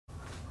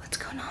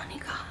going on, you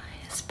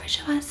guys?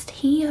 Bridgette's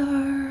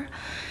here,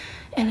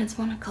 and it's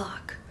 1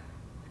 o'clock,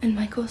 and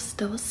Michael's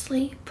still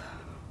asleep.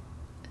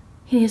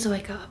 He needs to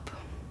wake up.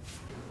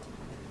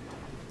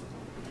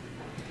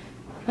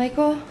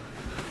 Michael,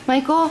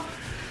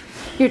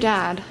 your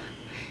dad.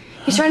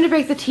 He's trying to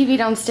break the TV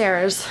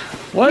downstairs.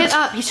 What? Get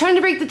up, he's trying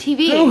to break the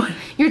TV. No.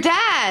 Your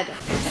dad.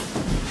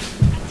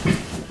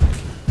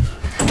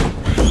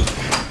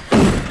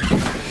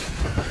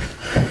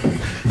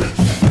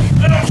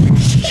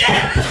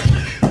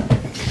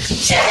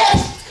 Shit!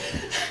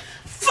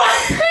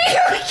 Fuck! Are you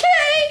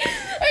okay?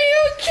 Are you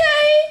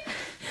okay?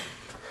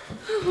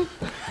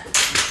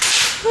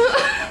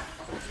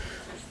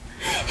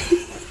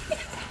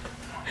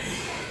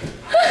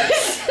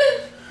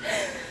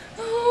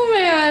 Oh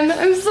man,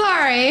 I'm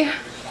sorry.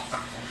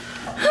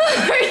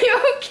 Are you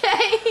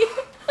okay?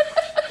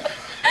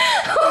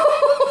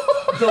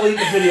 Delete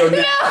the video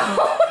now.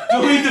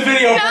 No! Delete the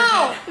video.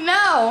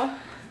 No!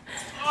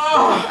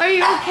 Are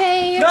you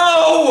okay?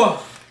 No!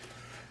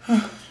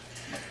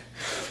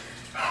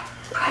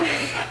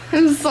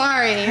 I'm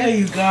sorry. Hey,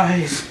 you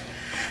guys.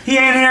 He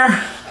ain't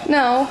here.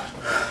 No.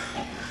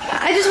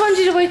 I just wanted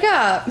you to wake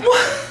up.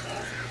 What?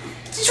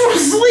 Did you want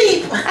to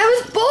sleep? I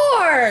was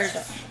bored.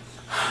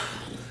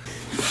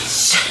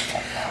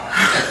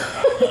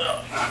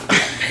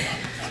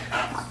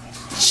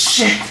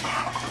 Shit.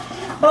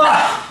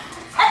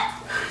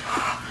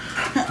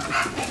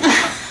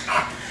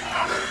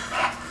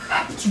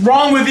 What's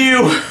wrong with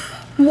you?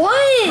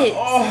 What?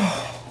 Oh.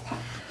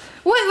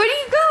 What? Where do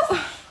you go?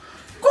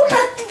 Go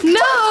back.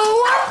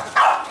 No!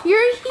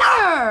 You're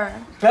here.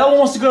 Bella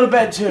wants to go to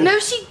bed too. No,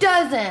 she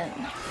doesn't.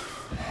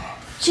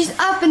 She's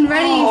up and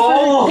ready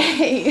Oh. for the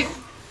day.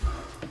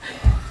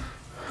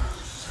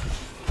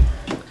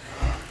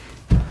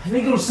 I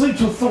didn't go to sleep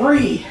till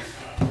 3.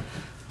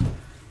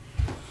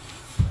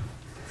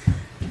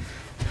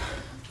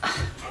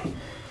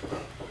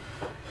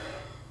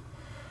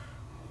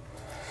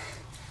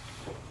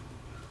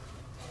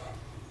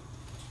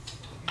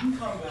 You can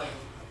come, Bella.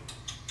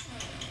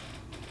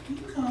 You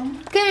can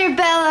come. Come here,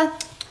 Bella.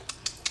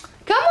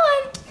 Come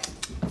on.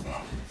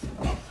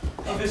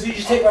 Okay, so you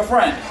just take my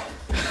friend.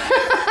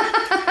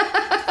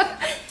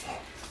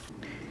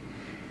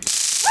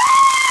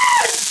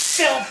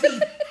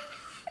 Selfie.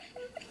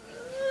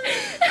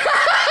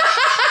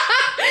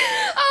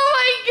 Oh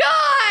my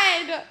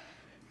God!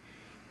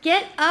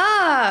 Get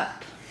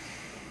up.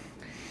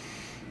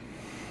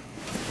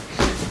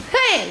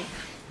 Hey!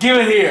 Give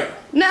it here.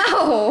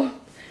 No!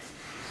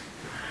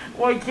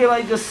 Why can't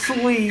I just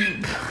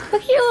sleep?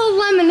 Look at your little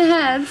lemon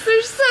heads.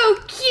 They're so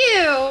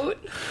cute.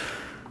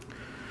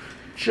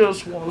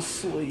 Just want to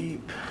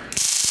sleep.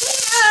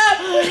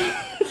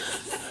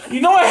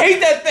 You know I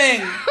hate that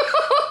thing.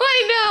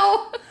 I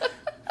know.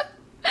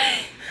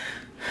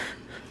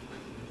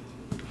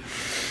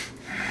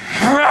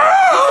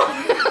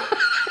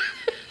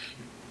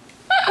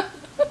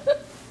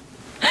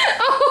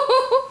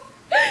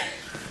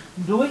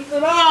 I'm deleting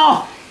it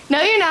all.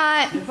 No, you're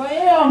not. If I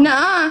am.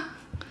 Nuh-uh.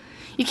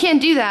 You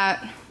can't do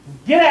that.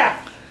 Get out.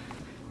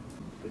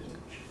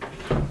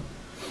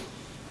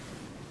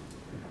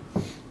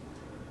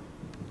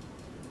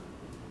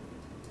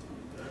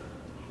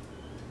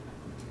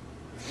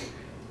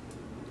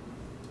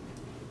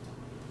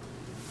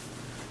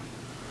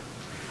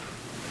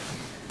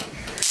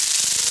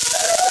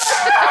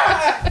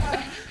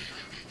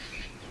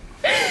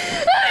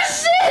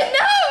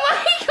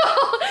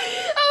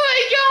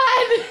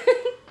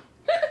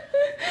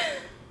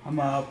 I'm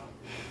up.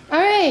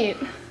 Alright.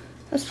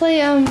 Let's play,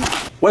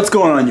 What's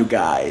going on, you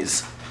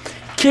guys?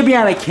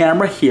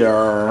 KidBehindACamera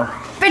here.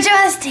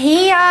 Bridgette's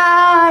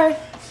here.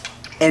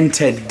 And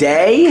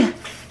today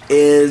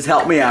is,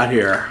 help me out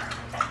here.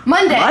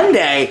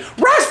 Monday,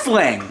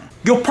 wrestling.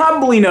 You'll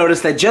probably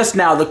notice that just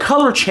now the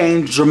color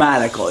changed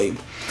dramatically.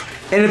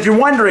 And if you're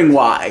wondering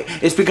why,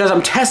 it's because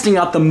I'm testing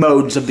out the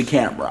modes of the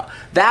camera.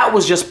 That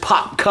was just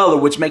pop color,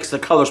 which makes the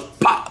colors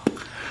pop.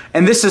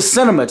 And this is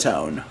cinema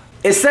tone.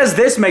 It says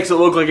this makes it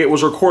look like it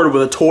was recorded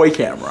with a toy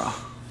camera.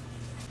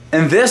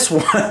 And this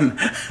one.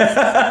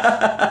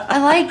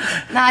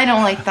 I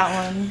don't like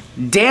that one.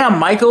 Damn,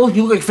 Michael,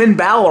 you look like Finn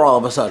Balor all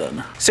of a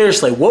sudden.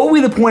 Seriously, what would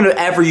be the point of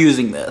ever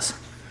using this?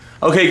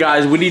 Okay,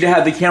 guys, we need to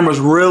have the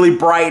cameras really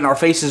bright and our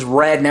faces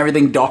red and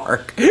everything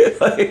dark.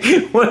 Like,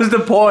 what is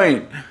the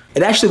point?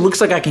 It actually looks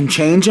like I can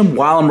change them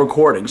while I'm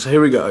recording. So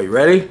here we go. You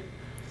ready?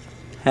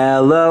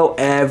 Hello,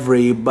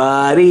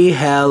 everybody.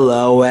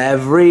 Hello,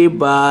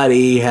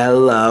 everybody.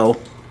 Hello.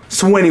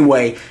 So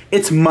anyway,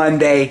 it's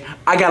Monday.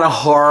 I got a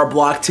horror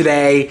block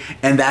today,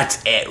 and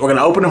that's it. We're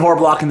gonna open a horror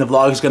block, and the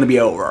vlog is gonna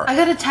be over. I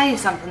gotta tell you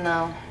something,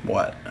 though.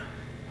 What?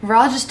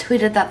 Raw just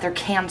tweeted that they're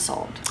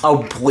canceled.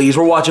 Oh, please.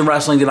 We're watching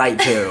wrestling tonight,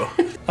 too.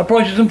 I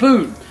brought you some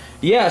food.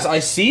 Yes, I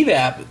see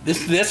that.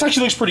 This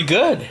actually looks pretty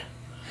good.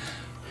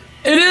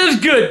 It is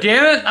good,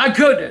 damn it. I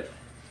cooked it.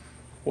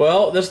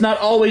 Well, that's not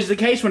always the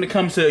case when it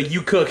comes to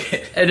you cook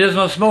it. It is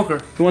my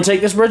smoker. You want to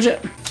take this,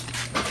 Bridget?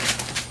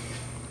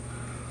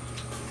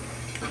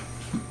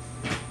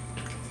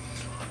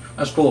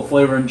 That's full of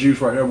flavor and juice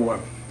right there, boy.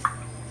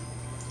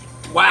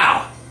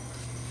 Wow.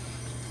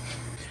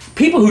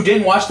 People who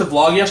didn't watch the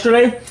vlog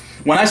yesterday,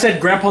 when I said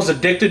Grandpa's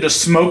addicted to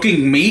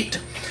smoking meat,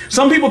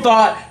 some people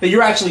thought that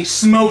you're actually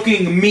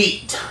smoking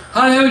meat.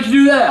 How the hell would you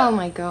do that? Oh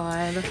my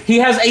god. He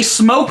has a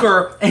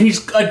smoker and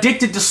he's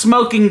addicted to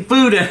smoking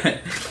food in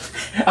it.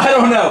 I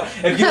don't know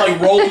if you like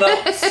rolled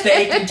up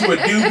steak into a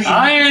doobie.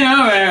 I ain't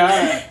know,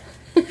 man.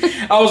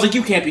 I was like,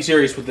 you can't be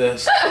serious with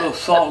this. A little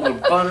salt, a little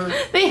butter.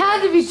 They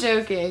had to be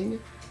joking.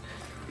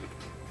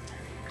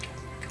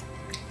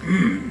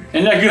 Isn't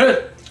that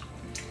good?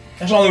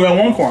 That's only about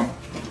one corn.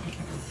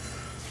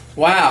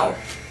 Wow.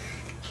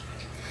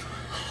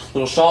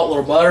 Little salt,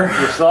 little butter. A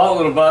little salt, a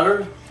little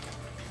butter.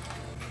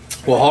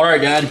 Well, all right,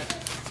 Dad.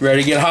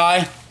 Ready to get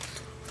high?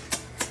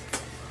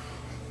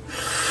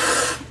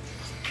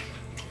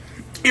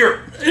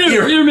 Ear.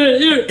 Ear,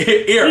 man, ear.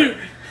 Ear.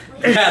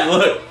 Dad,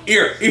 look.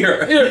 Ear.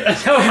 That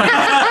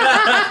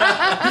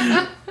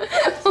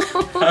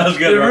was They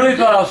good, really right?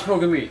 thought I was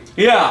smoking meat.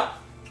 Yeah.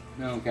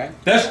 Okay.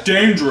 That's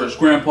dangerous,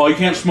 Grandpa. You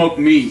can't smoke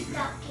meat.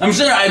 I'm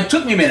saying, it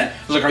took me a minute.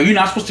 I was like, are you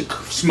not supposed to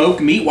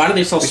smoke meat? Why do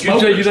they sell But you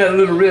smokers? said you got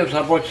little ribs.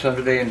 I bought you some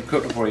today and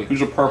cooked them for you.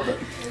 These are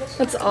perfect.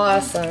 That's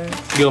awesome.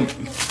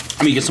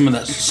 Let me get some of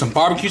that, some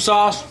barbecue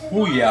sauce.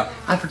 Oh yeah.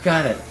 I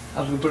forgot it.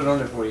 I was gonna put it on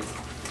there for you.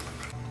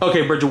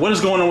 Okay, Bridget, what is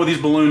going on with these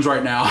balloons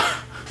right now?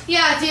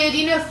 Yeah, dude,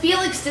 you know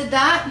Felix did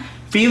that.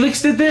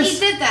 Felix did this? He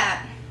did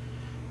that.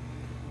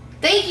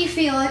 Thank you,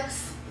 Felix.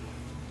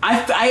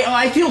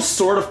 I feel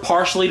sort of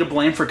partially to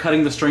blame for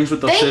cutting the strings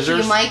with those Thank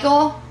scissors. you,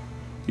 Michael.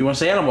 You want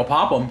to say it? I'm gonna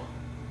pop them.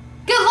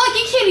 Good luck,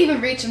 you can't even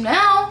reach him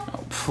now.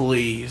 Oh,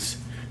 please.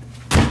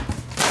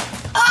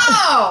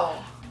 Oh!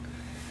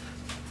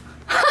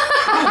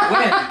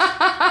 Wind.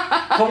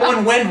 Come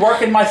on, wind,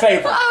 work in my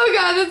favor. Oh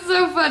god, that's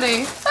so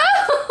funny.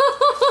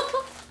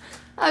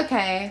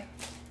 Okay.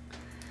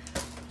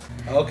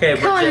 Okay,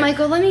 Bridget. Come on,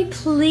 Michael, let me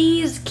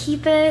please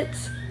keep it.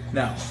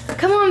 No.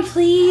 Come on,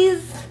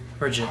 please.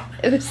 Bridget.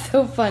 It was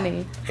so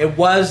funny. It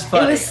was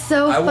funny. It was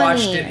so I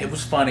watched funny. it. It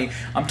was funny.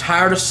 I'm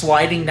tired of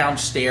sliding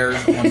downstairs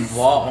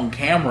on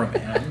camera,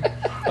 man.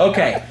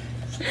 Okay.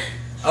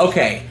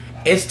 Okay.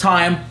 It's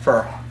time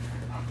for...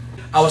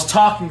 I was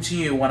talking to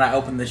you when I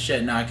opened this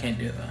shit. Now I can't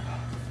do that.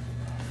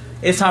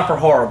 It's time for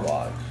horror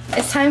vlog.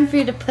 It's time for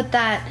you to put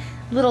that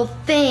little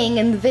thing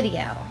in the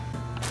video.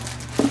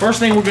 First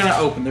thing we're gonna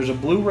open. There's a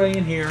Blu-ray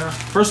in here.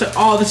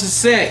 Oh, this is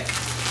sick.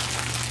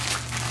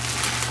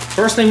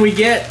 First thing we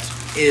get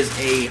is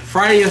a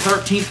Friday the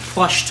 13th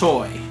plush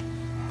toy.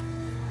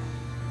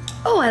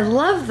 Oh, I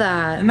love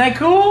that. Isn't that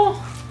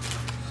cool?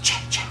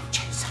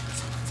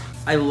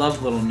 I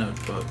love little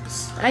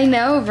notebooks. I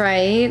know,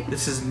 right?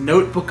 This is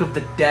Notebook of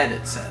the Dead,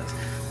 it says.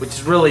 Which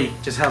is really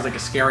just has like a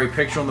scary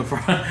picture on the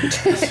front.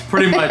 That's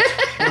pretty much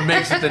what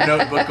makes it the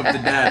Notebook of the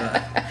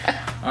Dead.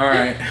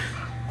 Alright.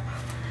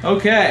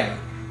 Okay.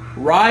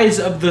 Rise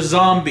of the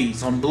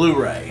Zombies on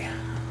Blu-ray.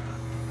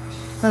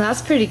 Well,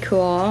 that's pretty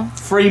cool.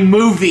 Free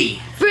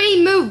movie.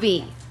 Free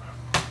movie.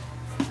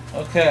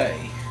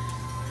 Okay.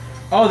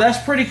 Oh, that's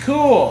pretty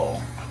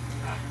cool.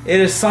 It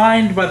is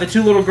signed by the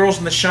two little girls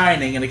in The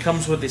Shining, and it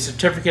comes with a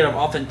certificate of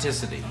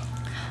authenticity.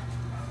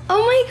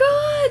 Oh my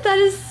god, that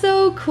is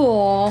so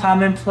cool.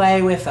 Come and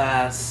play with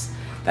us.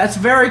 That's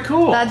very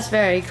cool. That's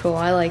very cool.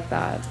 I like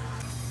that.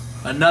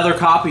 Another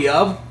copy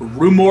of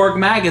Rue Morgue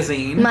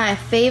magazine. My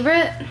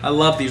favorite? I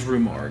love these Rue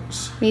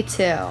Morgues. Me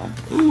too.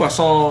 Ooh, I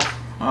saw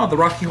the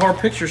Rocky Horror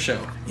Picture Show.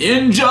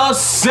 In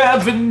just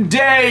 7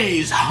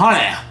 days,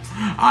 honey,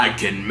 I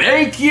can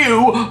make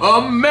you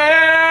a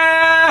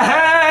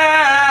man.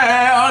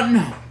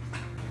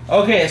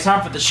 Okay, it's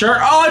time for the shirt.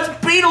 Oh, it's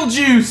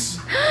Beetlejuice.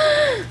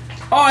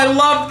 Oh, I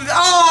love.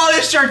 Oh,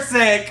 this shirt's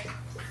sick.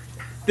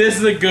 This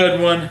is a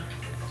good one.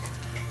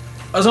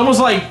 It's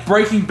almost like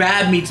Breaking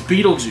Bad meets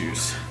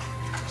Beetlejuice.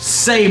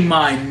 Say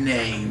my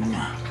name.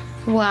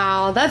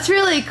 Wow, that's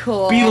really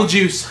cool.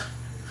 Beetlejuice.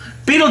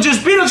 Beetlejuice,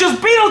 Beetlejuice,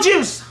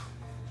 Beetlejuice!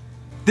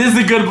 This is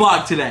a good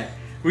vlog today.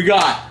 We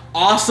got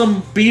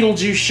awesome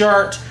Beetlejuice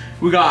shirt.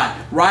 We got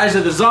Rise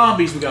of the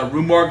Zombies. We got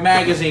Rue Morgue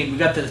magazine. We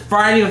got the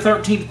Friday the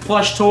 13th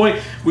plush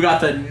toy. We got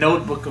the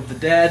Notebook of the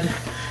Dead.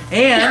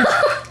 And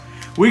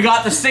we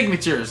got the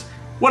signatures.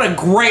 What a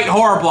great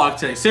horror vlog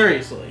today,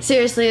 seriously.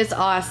 Seriously, it's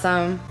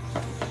awesome.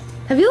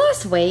 Have you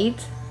lost weight?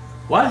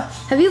 What?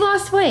 Have you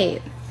lost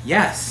weight?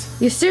 Yes.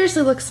 You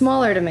seriously look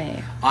smaller to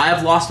me. I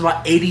have lost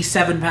about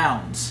 87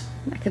 pounds.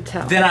 I could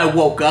tell. Then I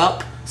woke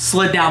up,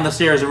 slid down the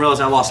stairs, and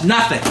realized I lost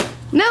nothing.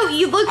 No,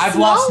 you look I've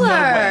smaller. lost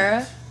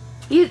no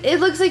weight. It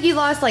looks like you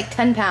lost like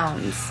 10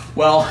 pounds.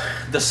 Well,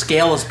 the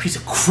scale is a piece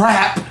of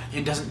crap.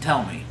 It doesn't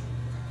tell me.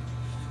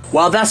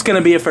 Well, that's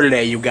gonna be it for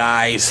today, you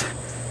guys.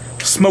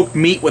 Smoked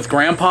meat with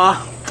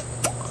Grandpa.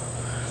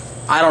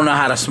 I don't know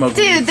how to smoke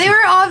meat. Dude, they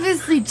were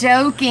obviously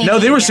joking. No,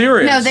 they were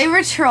serious. No, they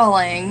were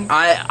trolling.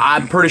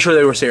 I'm pretty sure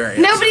they were serious.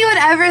 Nobody would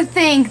ever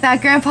think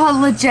that Grandpa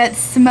legit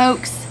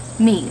smokes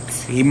meat.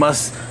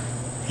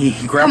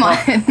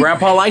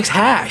 Grandpa likes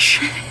hash.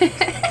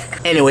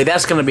 Anyway,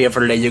 that's gonna be it for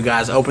today, you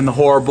guys. Open the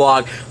horror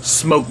blog,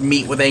 smoked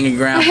meat with Angry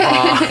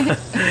Grandpa.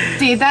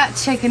 Dude, that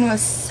chicken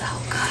was so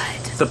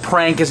good. the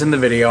prank is in the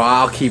video,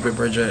 I'll keep it,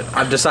 Bridget.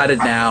 I've decided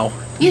now.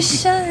 You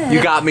should.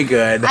 You got me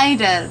good. I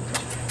did.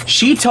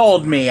 She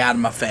told me out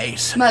of my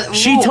face. But,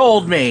 she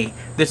told me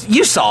this.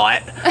 You saw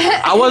it.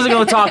 I wasn't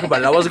going to talk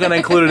about it. I wasn't going to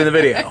include it in the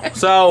video.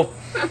 So,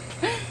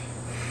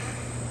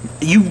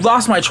 you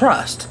lost my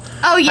trust.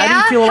 Oh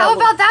yeah? How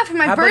about that for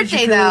my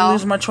birthday though?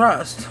 Losing my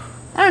trust.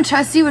 I don't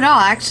trust you at all,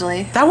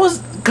 actually. That was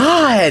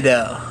God.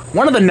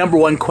 One of the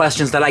 #1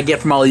 questions that I get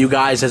from all of you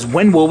guys is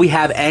when will we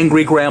have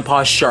Angry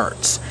Grandpa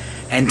shirts?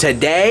 And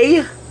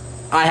today,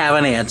 I have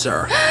an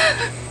answer.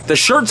 The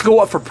shirts go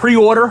up for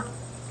pre-order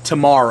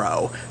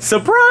tomorrow.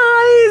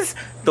 Surprise!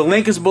 The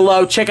link is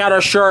below. Check out our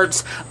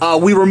shirts.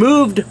 We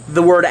removed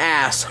the word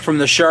ass from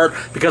the shirt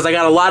because I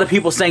got a lot of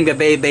people saying that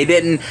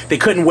they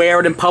couldn't wear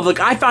it in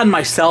public. I found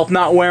myself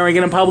not wearing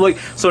it in public,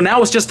 so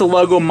now it's just a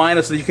logo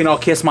minus so you can all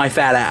kiss my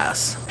fat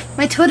ass.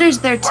 My Twitter's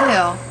there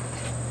too.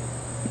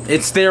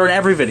 It's there in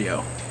every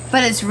video.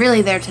 But it's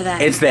really there today.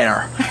 It's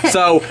there.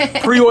 So,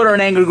 pre-order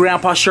an Angry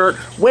Grandpa shirt,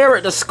 wear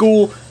it to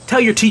school, tell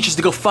your teachers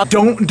to go fuck.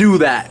 Don't do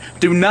that.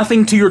 Do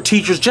nothing to your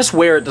teachers, just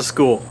wear it to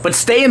school. But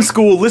stay in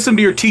school, listen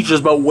to your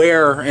teachers, but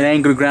wear an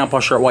Angry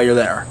Grandpa shirt while you're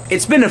there.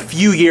 It's been a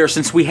few years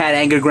since we had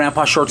Angry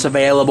Grandpa shirts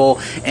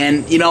available,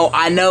 and you know,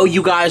 I know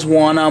you guys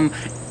want them,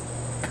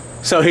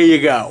 so here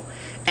you go.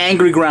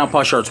 Angry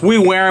Grandpa shirts. We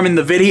wear them in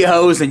the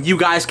videos, and you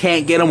guys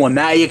can't get them, well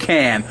now you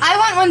can. I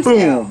want one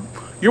Boom. too.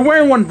 You're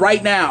wearing one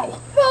right now.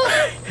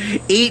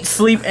 Eat,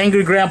 sleep,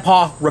 Angry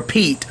Grandpa,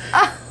 repeat.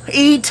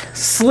 Eat,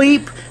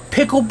 sleep,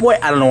 Pickleboy.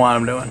 I don't know what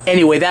I'm doing.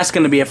 Anyway, that's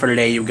going to be it for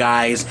today, you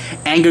guys.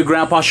 Angry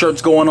Grandpa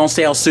shirts going on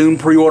sale soon.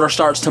 Pre-order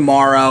starts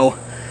tomorrow.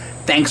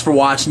 Thanks for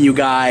watching, you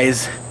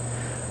guys.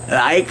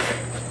 Like,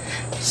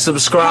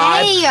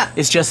 subscribe. Hey,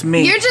 it's just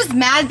me. You're just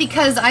mad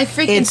because I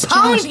freaking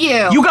pwned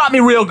you. You got me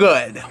real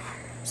good.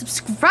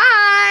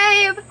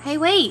 Subscribe. Hey,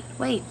 wait.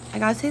 I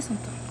gotta say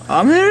something.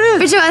 There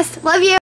it is. Bridgette, love you.